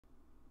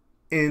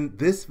In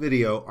this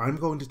video, I'm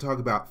going to talk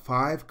about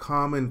 5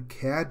 common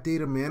CAD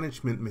data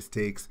management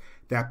mistakes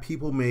that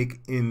people make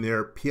in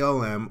their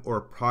PLM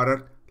or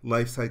Product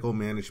Lifecycle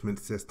Management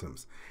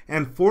systems.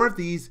 And 4 of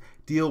these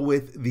deal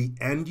with the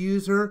end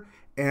user,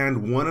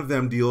 and 1 of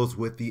them deals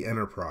with the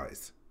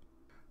enterprise.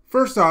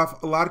 First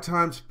off, a lot of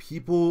times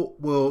people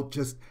will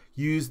just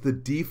use the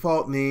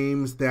default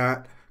names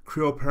that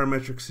Creo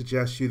Parametric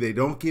suggests you. They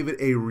don't give it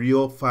a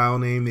real file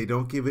name. They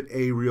don't give it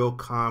a real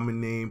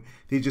common name.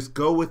 They just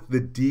go with the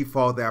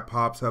default that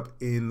pops up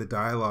in the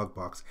dialog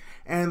box.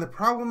 And the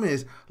problem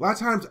is, a lot of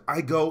times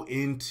I go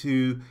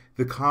into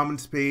the common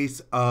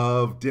space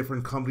of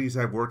different companies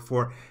I've worked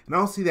for, and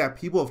I'll see that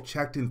people have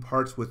checked in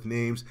parts with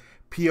names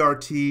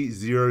PRT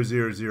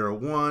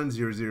 0001,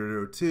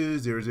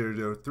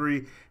 0002,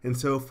 0003, and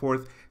so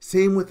forth.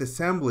 Same with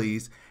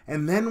assemblies.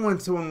 And then when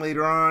someone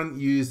later on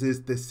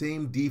uses the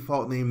same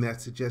default name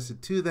that's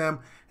suggested to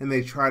them and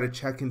they try to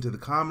check into the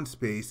common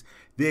space,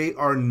 they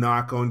are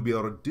not going to be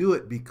able to do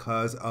it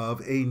because of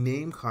a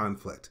name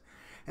conflict.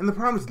 And the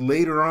problem is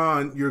later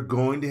on, you're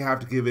going to have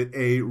to give it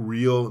a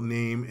real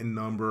name and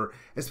number,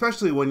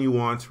 especially when you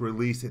want to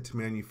release it to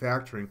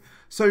manufacturing.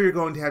 So you're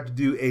going to have to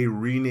do a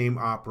rename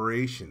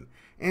operation.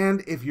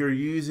 And if you're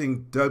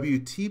using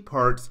WT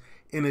parts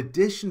in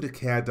addition to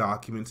CAD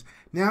documents,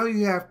 now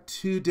you have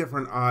 2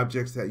 different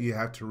objects that you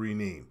have to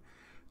rename.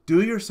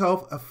 Do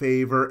yourself a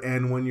favor,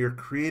 and when you're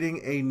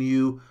creating a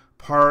new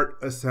part,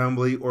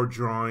 assembly, or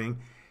drawing,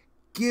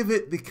 give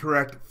it the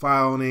correct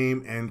file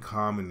name and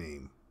common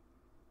name.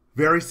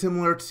 Very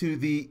similar to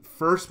the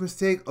first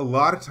mistake, a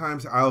lot of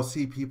times I'll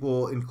see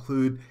people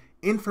include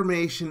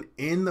information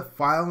in the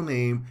file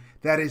name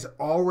that is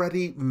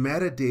already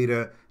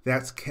metadata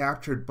that's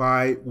captured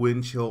by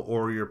Windchill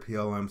or your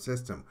PLM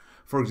system.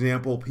 For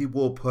example,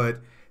 people will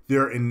put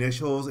their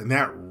initials, and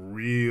that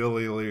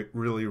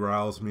really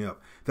riles me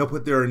up. They'll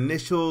put their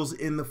initials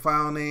in the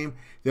file name.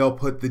 They'll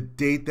put the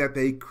date that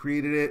they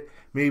created it.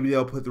 Maybe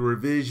they'll put the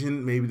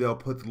revision. Maybe they'll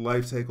put the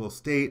lifecycle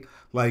state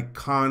like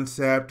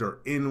concept or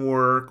in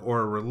work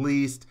or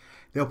released.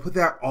 They'll put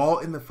that all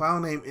in the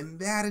file name, and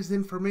that is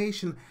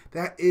information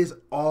that is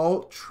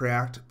all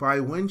tracked by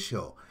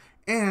Windchill.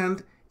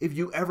 And if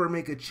you ever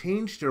make a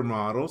change to your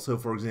model, so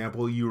for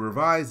example, you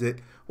revise it,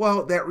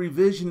 well, that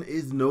revision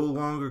is no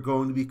longer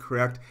going to be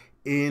correct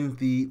in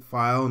the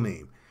file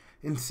name.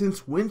 And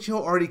since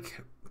Windchill already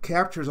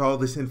captures all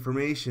this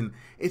information,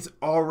 it's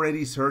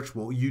already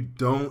searchable. You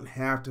don't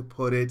have to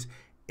put it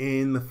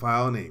in the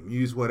file name.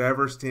 Use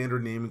whatever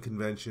standard naming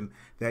convention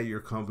that your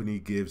company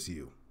gives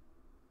you.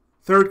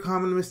 Third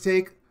common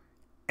mistake,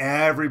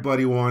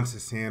 everybody wants a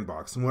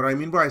sandbox. And what I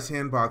mean by a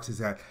sandbox is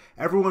that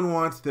everyone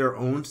wants their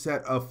own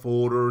set of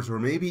folders or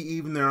maybe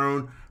even their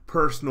own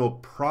personal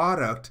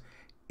product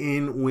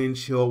in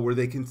Windchill where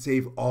they can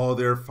save all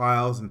their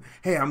files and,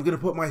 hey, I'm going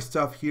to put my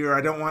stuff here.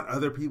 I don't want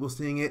other people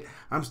seeing it.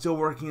 I'm still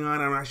working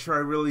on it. I'm not sure I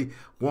really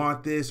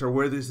want this or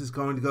where this is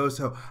going to go.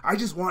 So I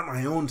just want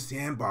my own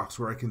sandbox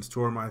where I can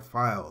store my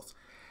files.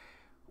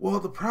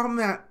 Well, the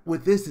problem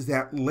with this is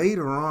that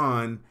later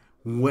on,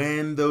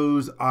 when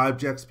those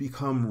objects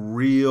become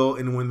real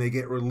and when they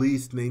get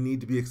released and they need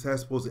to be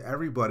accessible to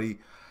everybody,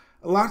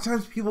 a lot of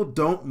times people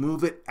don't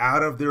move it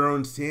out of their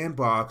own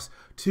sandbox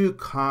to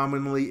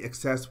commonly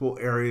accessible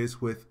areas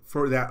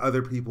for that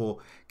other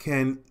people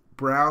can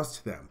browse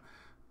to them.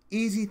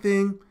 Easy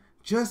thing,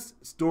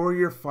 just store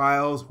your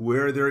files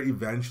where they're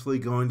eventually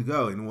going to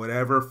go, in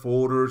whatever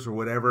folders or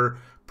whatever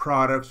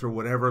products or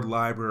whatever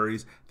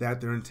libraries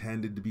that they're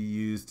intended to be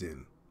used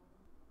in.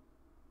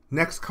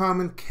 Next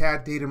common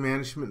CAD data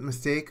management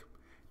mistake,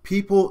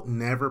 people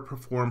never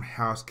perform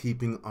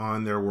housekeeping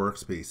on their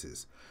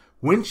workspaces.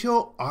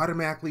 Windchill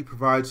automatically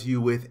provides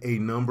you with a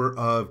number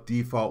of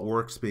default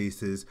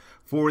workspaces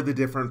for the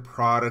different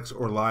products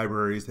or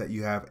libraries that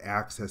you have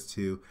access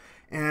to.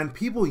 And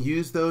people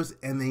use those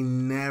and they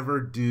never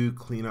do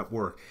cleanup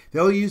work.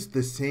 They'll use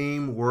the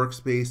same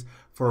workspace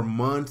for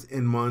months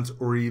and months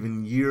or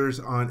even years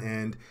on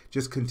end,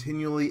 just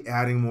continually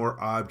adding more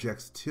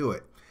objects to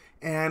it.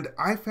 And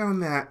I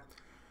found that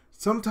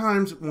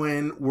sometimes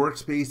when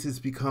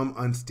workspaces become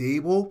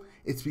unstable,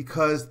 it's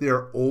because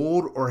they're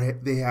old or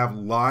they have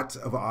lots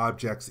of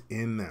objects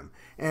in them.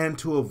 And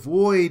to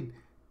avoid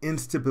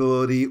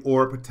instability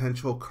or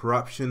potential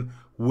corruption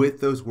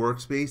with those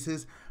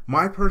workspaces,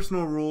 my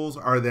personal rules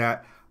are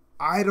that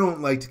I don't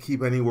like to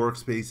keep any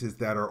workspaces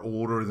that are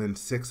older than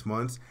 6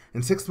 months.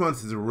 And 6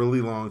 months is a really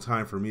long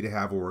time for me to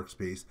have a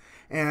workspace.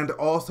 And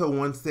also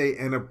once they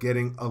end up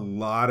getting a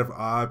lot of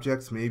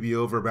objects, maybe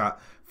over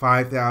about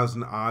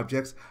 5,000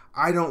 objects,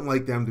 I don't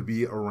like them to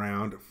be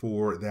around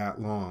for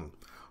that long.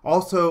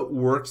 Also,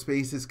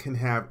 workspaces can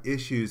have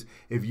issues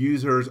if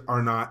users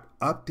are not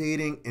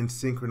updating and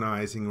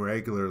synchronizing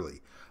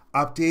regularly.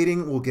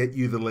 Updating will get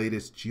you the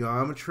latest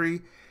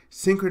geometry.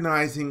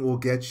 Synchronizing will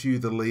get you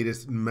the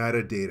latest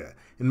metadata.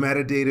 And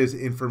metadata is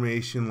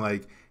information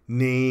like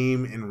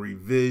name and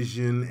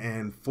revision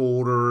and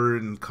folder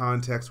and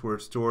context where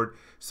it's stored,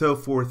 so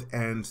forth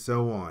and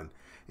so on.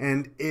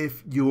 And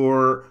if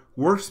your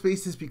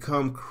workspaces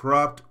become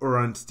corrupt or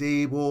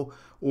unstable,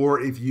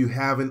 or if you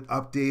haven't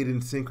updated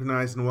and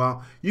synchronized in a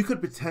while, you could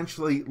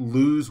potentially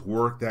lose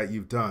work that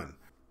you've done.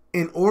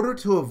 In order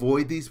to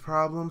avoid these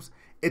problems,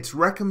 it's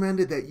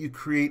recommended that you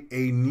create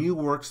a new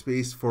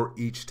workspace for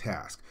each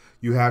task.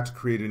 You have to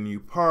create a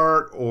new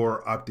part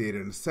or update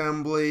an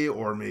assembly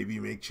or maybe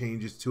make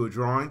changes to a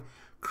drawing.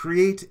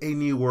 Create a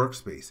new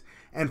workspace.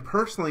 And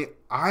personally,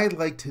 I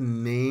like to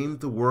name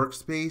the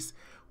workspace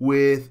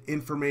with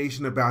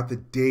information about the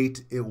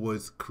date it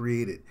was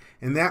created.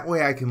 And that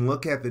way I can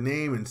look at the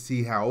name and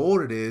see how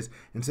old it is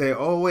and say,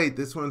 oh wait,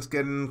 this one's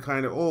getting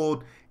kind of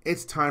old.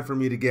 It's time for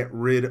me to get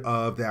rid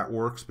of that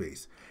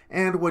workspace.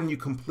 And when you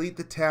complete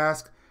the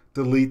task,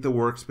 delete the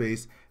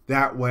workspace.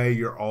 That way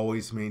you're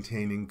always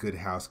maintaining good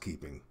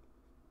housekeeping.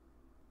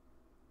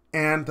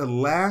 And the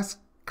last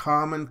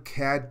common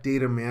CAD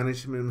data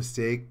management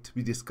mistake to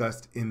be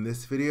discussed in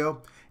this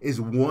video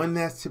is one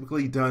that's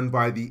typically done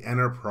by the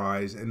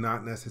enterprise and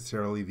not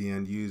necessarily the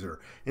end user.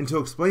 And to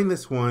explain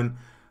this one,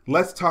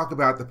 let's talk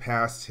about the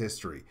past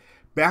history.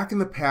 Back in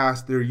the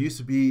past, there used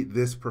to be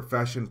this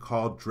profession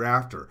called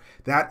drafter.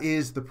 That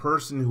is the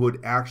person who would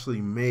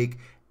actually make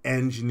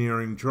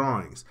engineering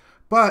drawings.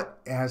 But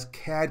as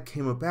CAD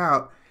came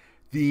about,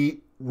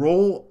 the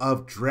role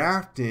of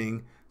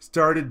drafting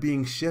started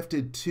being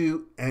shifted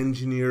to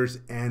engineers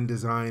and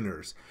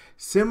designers.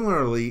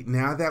 Similarly,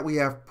 now that we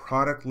have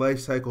Product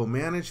Lifecycle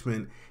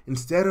Management,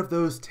 instead of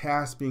those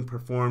tasks being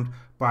performed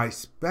by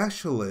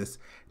specialists,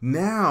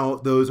 now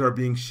those are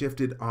being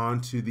shifted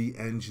onto the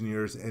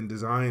engineers and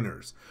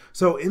designers.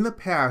 So in the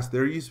past,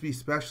 there used to be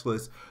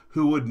specialists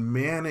who would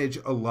manage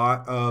a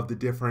lot of the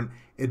different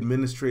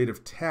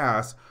administrative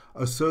tasks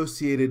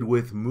associated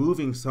with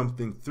moving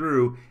something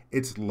through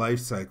its life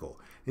cycle.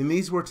 And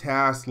these were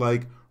tasks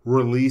like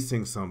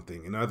releasing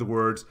something. In other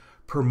words,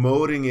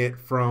 promoting it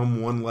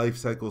from one life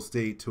cycle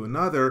state to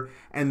another,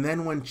 and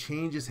then when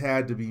changes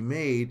had to be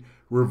made,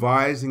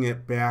 revising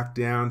it back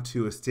down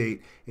to a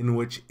state in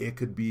which it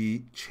could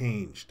be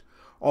changed.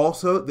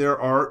 Also, there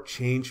are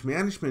change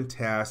management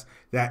tasks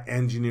that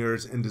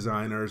engineers and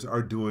designers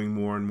are doing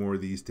more and more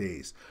these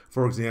days.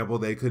 For example,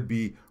 they could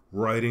be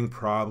writing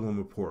problem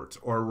reports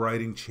or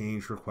writing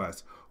change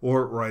requests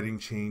or writing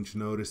change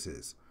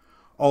notices.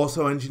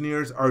 Also,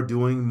 engineers are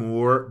doing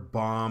more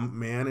BOM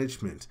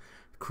management,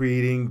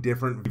 creating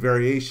different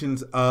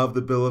variations of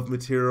the bill of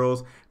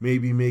materials,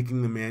 maybe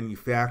making the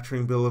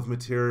manufacturing bill of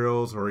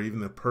materials or even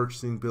the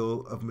purchasing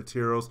bill of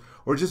materials,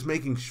 or just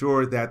making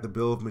sure that the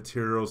bill of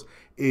materials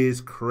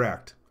is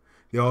correct.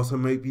 They also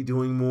might be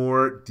doing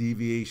more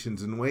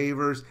deviations and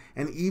waivers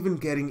and even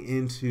getting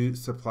into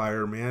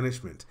supplier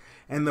management.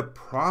 And the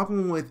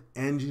problem with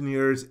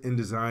engineers and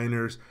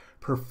designers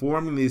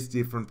performing these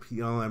different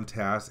PLM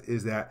tasks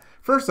is that,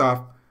 first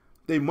off,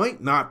 they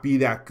might not be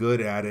that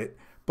good at it,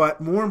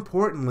 but more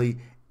importantly,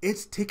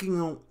 it's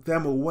taking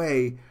them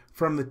away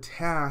from the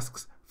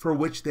tasks for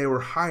which they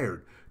were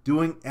hired,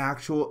 doing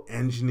actual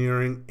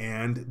engineering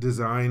and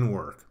design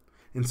work.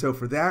 And so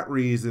for that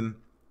reason,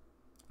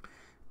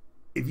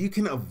 if you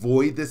can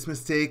avoid this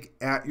mistake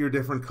at your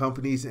different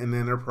companies and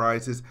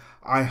enterprises,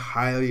 I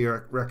highly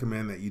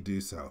recommend that you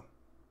do so.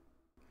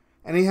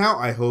 Anyhow,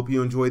 I hope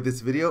you enjoyed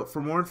this video.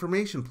 For more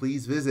information,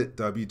 please visit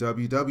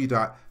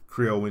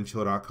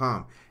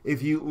www.creowindchill.com.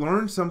 If you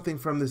learned something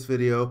from this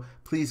video,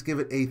 please give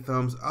it a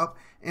thumbs up.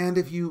 And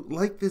if you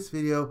like this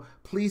video,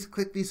 please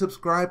click the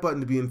subscribe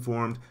button to be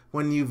informed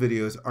when new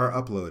videos are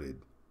uploaded.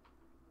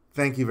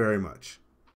 Thank you very much.